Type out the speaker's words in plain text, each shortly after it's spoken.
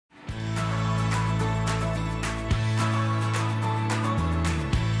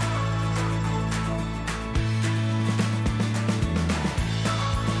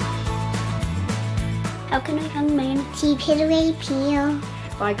can a young man keep his way pure?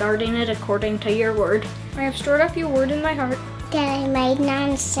 By guarding it according to your word. I have stored up your word in my heart, that I might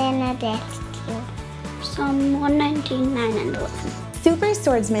not sin against you. Psalm 119, 9 and 11. Super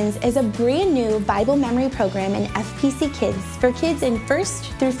Swordsmen is a brand new Bible memory program in FPC Kids for kids in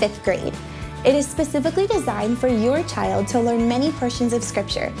 1st through 5th grade. It is specifically designed for your child to learn many portions of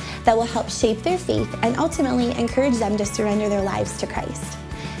Scripture that will help shape their faith and ultimately encourage them to surrender their lives to Christ.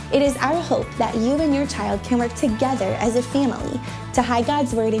 It is our hope that you and your child can work together as a family to hide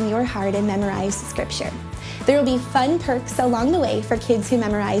God's Word in your heart and memorize Scripture. There will be fun perks along the way for kids who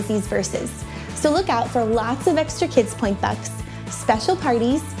memorize these verses. So look out for lots of extra Kids Point bucks, special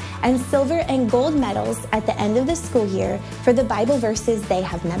parties, and silver and gold medals at the end of the school year for the Bible verses they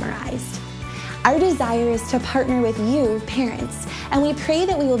have memorized. Our desire is to partner with you, parents, and we pray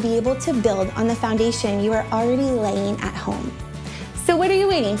that we will be able to build on the foundation you are already laying at home. So what are you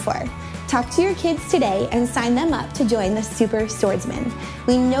waiting for? Talk to your kids today and sign them up to join the Super Swordsmen.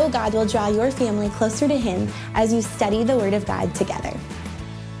 We know God will draw your family closer to Him as you study the Word of God together.